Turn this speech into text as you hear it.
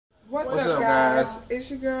What's up, guys? It's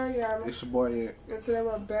your girl, Yana. It's your boy, Ed. And today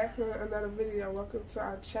we're back with another video. Welcome to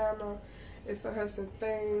our channel. It's a Hudson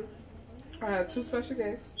thing. I have two special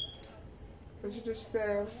guests. Introduce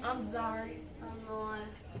yourselves. I'm Zari. I'm Lauren.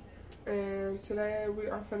 And today we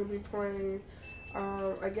are going to be playing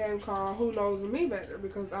a game called Who Knows Me Better,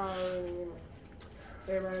 because I already,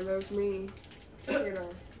 everybody loves me,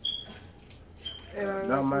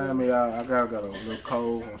 Don't mind me, y'all. I got a little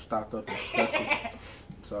cold. I'm stocked up and stuffy.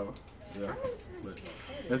 So, yeah. But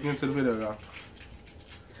let's get into the video, y'all.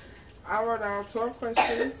 I wrote down 12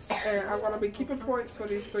 questions, and I'm going to be keeping points for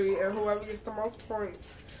these three, and whoever gets the most points,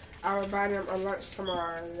 I will buy them a lunch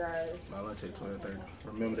tomorrow, guys. My lunch at 12:30.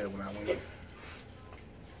 Remember that when I went.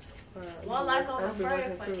 One like on the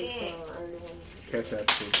prayer for Ed. Catch that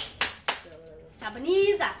too.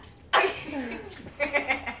 Japanese.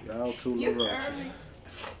 Y'all too little rough.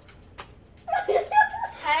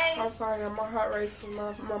 Hey. I'm sorry, my heart racing.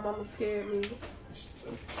 My mama scared me.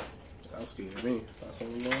 Y'all scared me. That's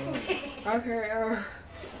something going on.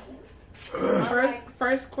 Okay,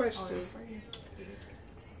 first question.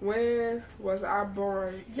 When was I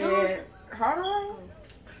born? And, hold on.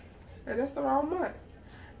 And that's the wrong month.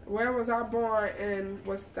 When was I born and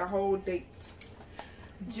what's the whole date?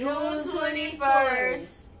 June 21st,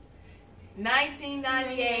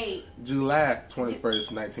 1998. July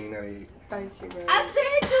 21st, 1998. Thank you, man. I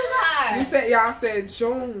said July. You said, y'all said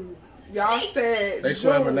June. Y'all said They June.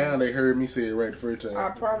 swear now they heard me say it right the first time. I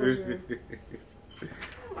promise you.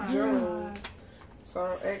 June.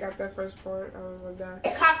 So, I got that first point. I'm gonna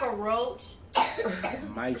die. Cockroach.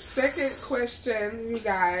 Mice. Second question, you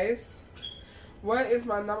guys. What is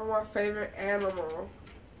my #1 favorite animal?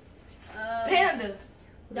 Panda.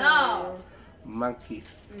 No. Monkey.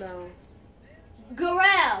 No.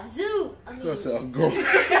 Gorilla. Zoo. Go say a gorilla.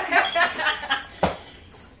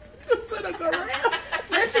 Go say a gorilla.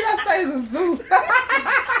 Then she gonna say the zoo.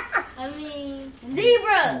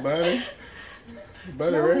 Zebra. Bunny.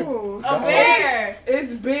 Bunny, No. right? A bear.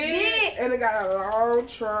 It's big and it got a long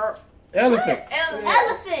trunk. Elephant.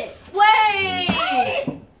 Elephant. Wait.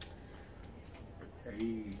 Hey.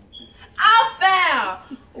 I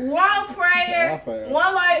found one prayer,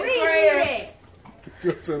 one light prayer.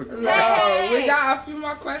 Go say the gorilla. No, we got a few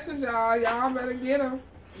more questions, y'all. Y'all better get them.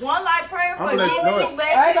 One light prayer for I'm gonna these let- two I ain't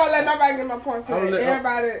babies. gonna let nobody get no point for I'm that.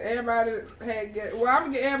 gonna let- Everybody had get. Well, I'm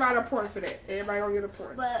gonna get everybody a point for that. Everybody gonna get a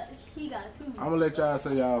point. But he got two. I'm gonna let y'all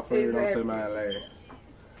say y'all first. Don't say Exactly. mine last.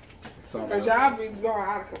 Cause y'all be going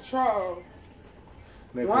out of control.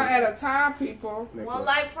 Next One question. at a time, people. Next One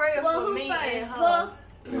question. light prayer Well, for who me first? and her.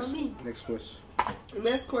 Next question.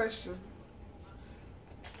 Next question.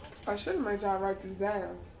 I should have made y'all write this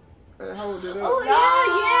down and hold it up. Oh,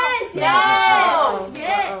 yes. Next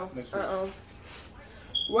Yes. question.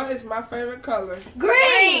 What is my favorite color?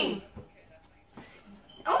 Green.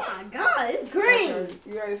 Oh my God, it's green. Okay,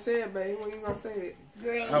 you already said it, baby. When you gonna say it?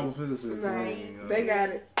 Green. I was finna say No, green. they got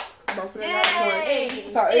it. Both of them got a Hey.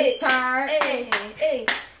 point. So it's tied. Hey, hey,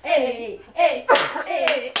 hey, hey, hey,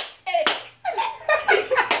 hey.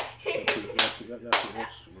 Y'all too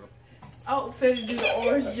extra, bro. Oh, finna do the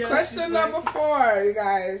orange juice. Question number 4, you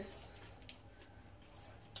guys.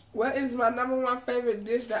 What is my #1 favorite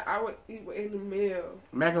dish that I would eat with any meal?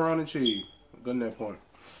 Macaroni and cheese. Good in that point.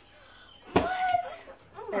 What?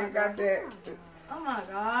 Ain't got that. Oh my Y'all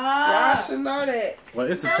God. should know that.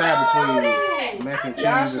 Well, it's a tie between mac and cheese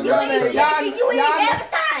Y'all and should know that. macaroni. You eat Y'all-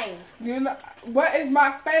 everything. You know what is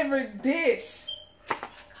my favorite dish?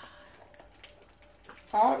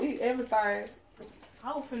 I don't eat everything.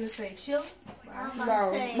 I was finna say chili.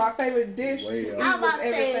 No, my favorite dish Way to eat up. I'm with about to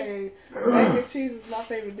say- everything. Mac and cheese is my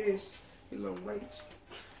favorite dish. You little wench.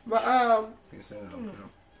 But Can't say that, you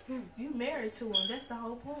know. You married to him. That's the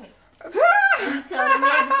whole point. Tell them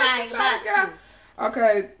everything about you.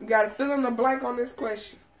 Okay, got to fill in the blank on this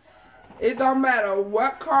question. It don't matter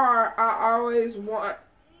what car I always want.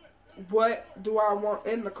 What do I want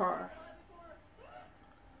in the car?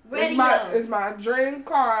 Radio. It's my dream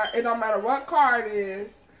car. It don't matter what car it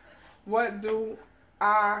is. What do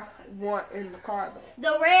I want in the car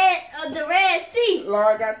though? The red seat.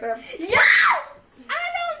 Laura got that? Yeah. I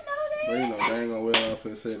don't know But that. you know, they ain't gonna wear off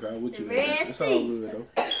and say that with you. Red It's all seat. good though.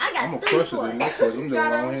 I I'm got gonna 3 crush it in points. next question. I'm You just gotta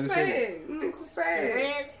going ahead and say say it. it. You need to say it.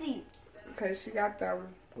 Red seat. Okay, she got that one.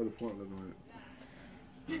 What the point looking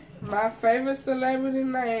like? My favorite celebrity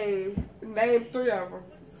name. Name 3 of them.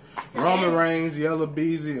 Roman Reigns, Yellow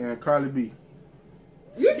Beezy, and Carly B.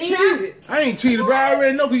 You cheated. I ain't cheated, bro. I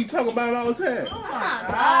already know who you talk about it all the time. Oh my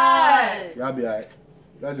God. Y'all be alright.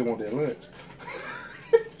 Y'all just want that lunch.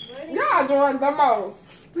 Y'all doing the most.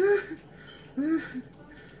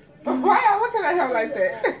 Why y'all looking at him like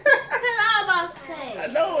that? Same. I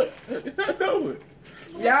know it. I know it.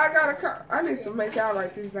 Y'all gotta. I need to make y'all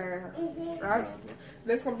write this down. Alright?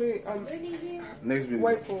 This gonna be Next video.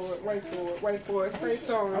 Wait for it. Wait for it. Wait for it. Stay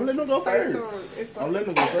tuned. I'm letting them go Stay first. tuned. It's I'm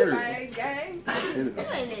letting them go first. Gang, gang. You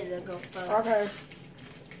ain't need to go first. Okay.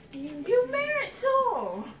 You married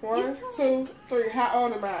too. 1, 2, 3. How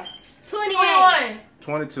old am I? 28.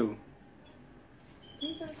 22.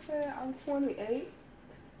 You just said I'm 28.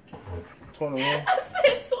 21. I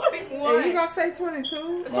said 21. And you gonna say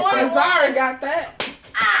 22? My fault. Azari got that.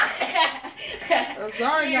 Ah.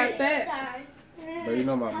 Azari got that. Sorry. But you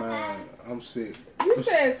know my mind. I'm sick. You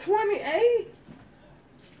said 28?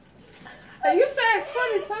 And you said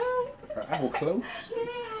 22? I was close.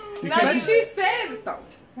 You But can't she said it though.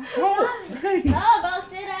 Hey. No, go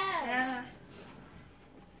sit down.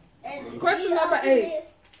 And Question we number all 8. this.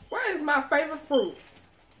 What is my favorite fruit?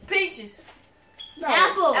 Peaches. No.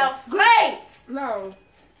 Apple. Apples. Grapes. No.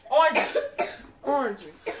 Oranges.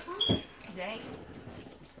 Oranges. Dang.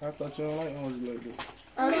 I thought you don't like oranges like that.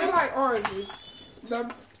 I do like oranges.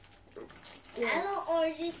 The, I love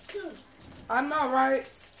oranges too. I know, right?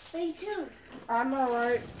 Me too. I know,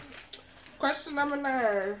 right? Question number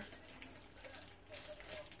 9.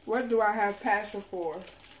 What do I have passion for?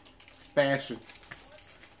 Fashion.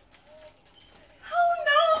 Who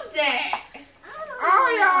knows that?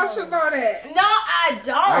 All y'all should know that. No, I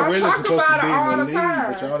don't. I really talk supposed about to be it all in the the lead,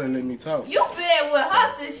 time. but y'all didn't let me talk. You been with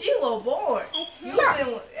her since she was born. You Yeah.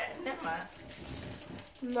 been with. Never mind.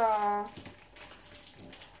 Nah.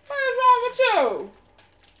 What is wrong with you?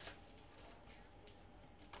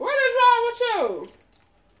 What is wrong with you?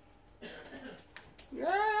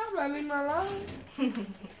 Yeah, I'm gonna leave me alone.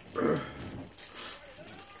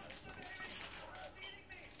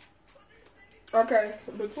 Okay,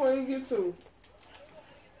 between you two,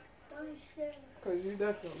 cause you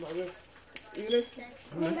definitely know this. You listen.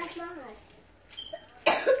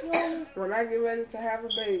 When I get ready to have a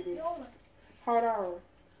baby, hold on.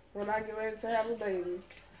 When I get ready to have a baby,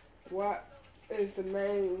 what is the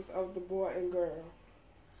names of the boy and girl?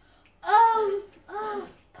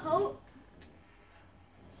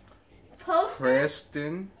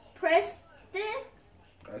 Preston. Preston.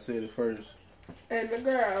 I said it first. And the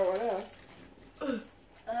girl, what else? What's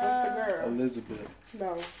the girl? Elizabeth.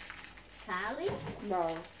 No, Kylie.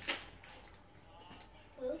 no.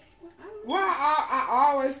 Why I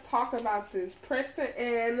always talk about this? Preston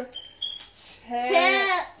and Cherry.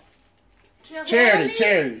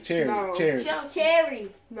 Charity. No. Charity. Cherry.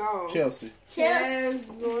 No. Chelsea.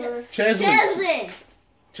 Chesley. Chesley. Chesley.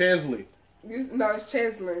 Chesley. No, it's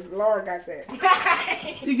Chesley. Laura got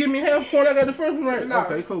that. You give me half point. I got the first one right. No.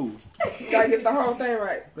 Okay, cool. You gotta get the whole thing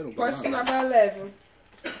right. Better go Question out. number 11.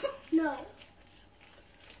 No.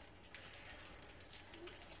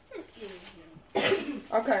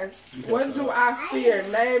 Okay. What do I fear?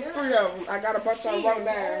 Name 3 of them. I got a bunch of them wrote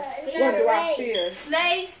down. What do I fear?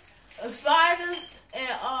 Snakes, spiders,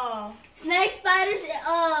 and Snake, spiders,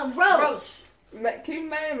 and roach. Keep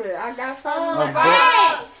naming. I got something. Um,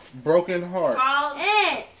 Ants. Broken heart. frogs.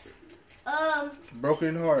 Ants.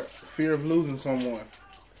 Broken heart. Fear of losing someone.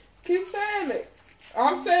 Keep saying it.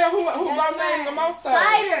 I'm saying who gonna name the most of them.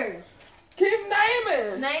 Spiders. Keep naming.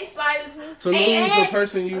 Snakes, spiders, To lose the ants,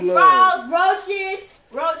 person you love. frogs, Roaches.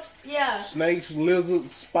 roach. Yeah. Snakes,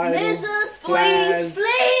 lizards, spiders, Lizards. flies,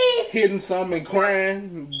 Fleas. hitting something and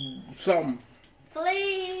crying, something.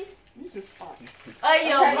 Fleas. You just stop. Your Okay,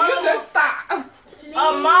 you mama. just stop. Fleas.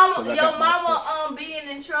 Your mama being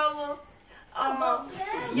in trouble.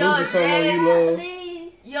 Losing someone you love.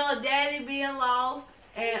 Fleas. Your daddy being lost,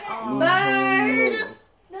 and Losing someone you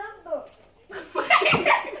love.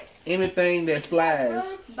 Anything that flies.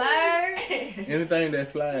 Bird. Anything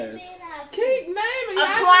that flies. Keep naming.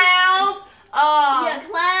 clowns. Yeah,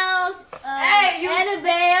 clowns. Hey, you-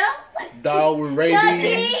 Annabelle. Dog with rabies.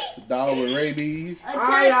 Chucky. Dog with rabies. A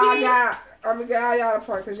All y'all Chucky. got. I'm gonna get all y'all the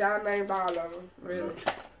point because y'all named all of them. Really.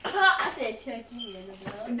 I said Chucky.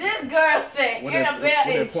 Annabelle. This girl said What that Annabelle point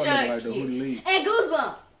and look like though? Who Chucky. the lead? And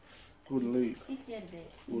Goosebumps. Who the lead? He's scared of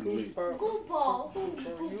it. Who the lead? Goosebumps. Goofball. You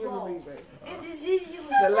in the lead, baby. And this is you.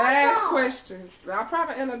 The last question. Now, I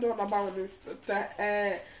probably end up doing my bonus to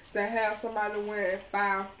have somebody win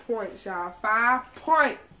 5 points, y'all. 5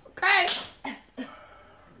 points. Okay? Yeah,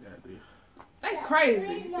 dude. They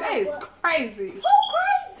crazy. They is crazy. Who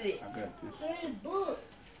crazy? I got this. There's book.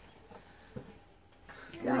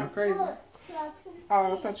 Y'all crazy. Oh,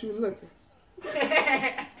 I thought you were looking.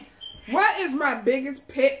 What is my biggest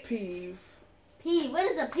pet peeve? Peeve. What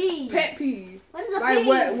is a peeve? Pet peeve. What is a Like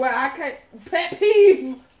peeve? what I can't. Pet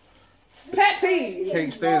peeve. Pet peeve.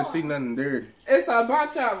 Can't stand to see nothing dirty. It's a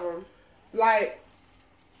bunch of them. Like,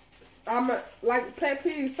 like pet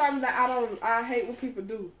peeve, something that I hate when people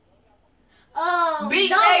do. Don't Beat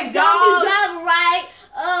be they dog. driving right.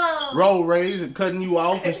 Road rage and cutting you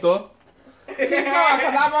off and stuff. Keep going, cause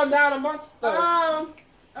I wrote down a bunch of stuff.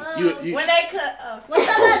 You, When they cut. When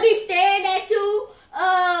somebody be staring at you.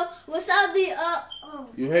 When somebody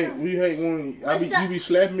you hate when you be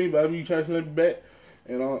slapping me, but I be trying to slap me back.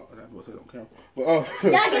 And that's what I said on camera. But y'all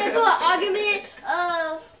get into an argument.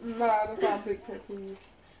 Nah, that's not a big pet peeve.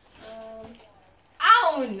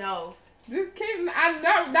 I don't know. Just kidding. I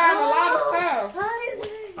knocked down a lot of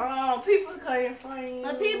stuff. People couldn't find.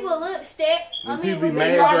 When people look stare. when I mean, people be when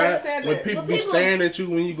mad, people right? When people be staring at you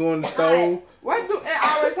when you go in the stove. What do it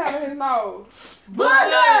always have in his nose?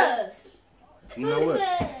 boogers. You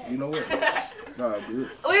know what? Nah, good.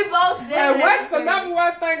 We both said And what's the number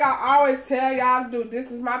one thing I always tell y'all to do? This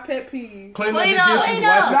is my pet peeve. Clean up Clean the up, dishes, clean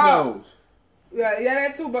wash up. your clothes. Yeah,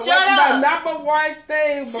 that too. But Shut what's the up. number one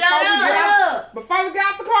thing before Shut up. before we get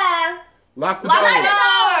out the car? Lock the Lock door. the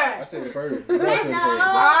I door. said it first. I said it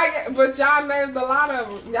first. But y'all named a lot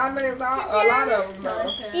of them. Y'all named a lot of them.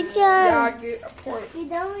 Though. Y'all get a point. You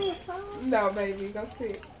done with your phone? No, baby, go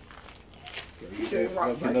sit. You just walk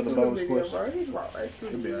Get right another through the bonus video, question. bro. He walked right through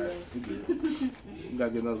the It'll be video. alright. You good. You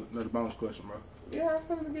gotta get another bonus question, bro. Yeah,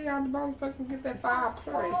 I'm gonna get y'all the bonus person get that 5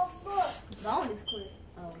 points. Bonus quiz.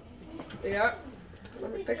 Oh. Yep.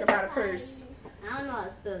 Let me think about it first. I don't know how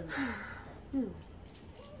to spell it.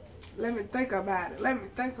 Let me think about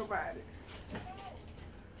it.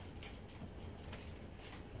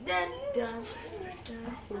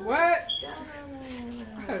 What?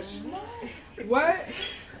 Hush. What?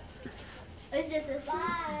 It's just a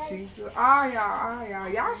sign. Jesus.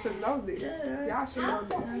 Y'all should know this. Y'all should know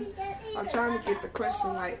this. I'm trying to get the question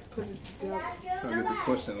put it together. Trying to get the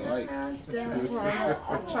question right.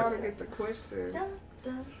 I'm trying to get the question.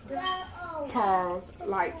 Pause.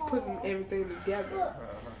 Putting everything together.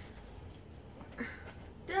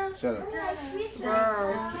 Shut up.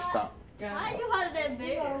 Stop. Why you holding that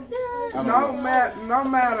big? I don't No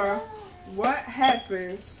matter what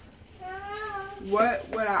happens, what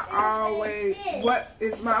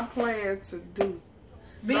is my plan to do?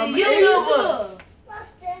 Be I'm YouTuber.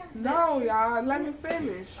 No, y'all, let me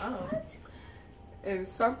finish. Oh. If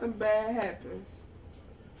something bad happens,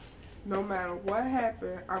 no matter what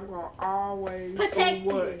happens, I'm gonna always Protect do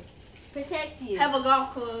what? you. Protect you. Have a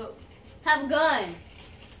golf club. Have a gun.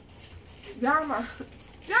 Y'all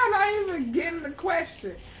not even getting the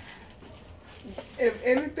question. If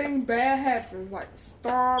anything bad happens, like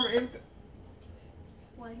storm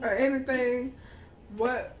or anything,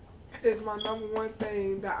 what is my number one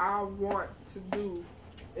thing that I want to do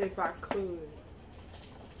if I could?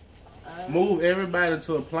 Move everybody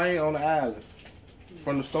to a plane on the island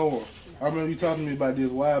from the store. I remember you talking to me about this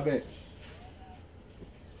a while back.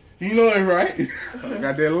 You know that, right? I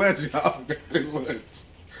got that lunch, y'all. Got that lunch.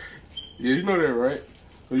 Yeah, you know that, right?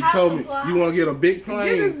 So you told me you want to get a big Get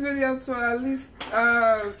plane. this video to at least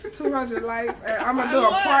 200 likes, and I'm gonna do a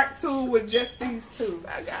part 2 with just these two.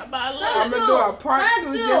 I got my I'm lunch. gonna do a part Let's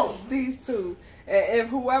 2 do. just these two, and if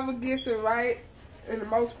whoever gets it right and the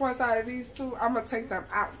most points out of these two, I'm gonna take them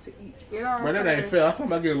out to eat. You know what But I'm that saying? ain't fair. I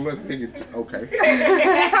thought I get a lunch. Okay.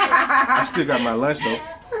 I still got my lunch, though.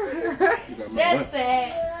 Still got my That's lunch.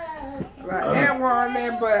 sad. Right, and we're on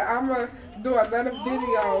there, but I'm gonna do another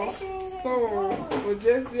video soon with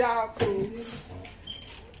just y'all two.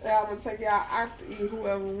 And I'm gonna take y'all out to eat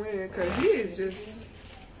whoever wins, cause he is just.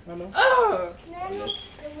 I know.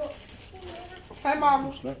 Hey,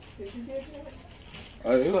 mama.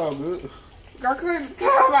 It's all good. Go clean the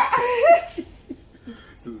time out.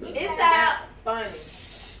 It's out funny.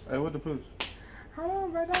 Hey, what the push? Hold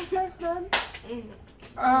on, bro. Don't flex, man.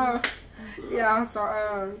 Yeah, so,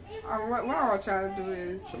 what I want y'all to do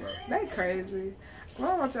is, they crazy. What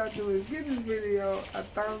I want y'all to do is give this video a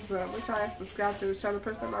thumbs up. Make sure y'all subscribe to the channel,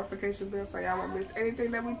 press the notification bell so y'all won't miss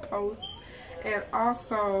anything that we post. And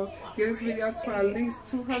also, give this video to at least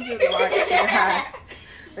 200 likes.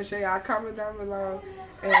 Make sure y'all comment down below.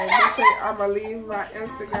 And make sure I'm going to leave my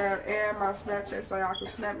Instagram and my Snapchat so y'all can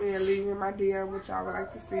snap me and leave me my DM, which y'all would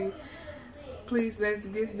like to see. Please, let's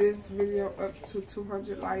get this video up to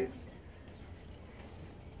 200 likes.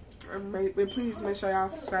 And please make sure y'all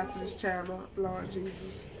subscribe to this channel, Lord Jesus.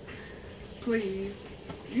 Please.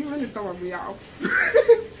 You really throwing me off.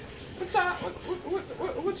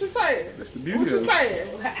 What you saying? That's the beauty What you of it. saying?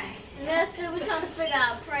 Nothing. We're trying to figure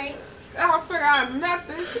out a prank. I don't figure out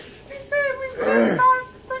nothing. He said we just started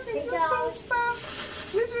freaking YouTube stuff.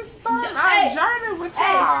 We just started our journey with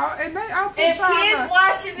y'all, and they out there If trying kids to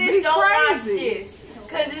watching be this, don't watch crazy. this.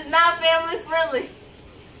 Because it's not family friendly.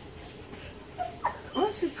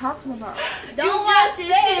 What she talking about? Don't watch this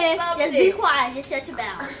shit. Just be quiet. Just shut your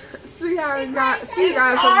mouth. See y'all in the next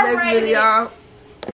video.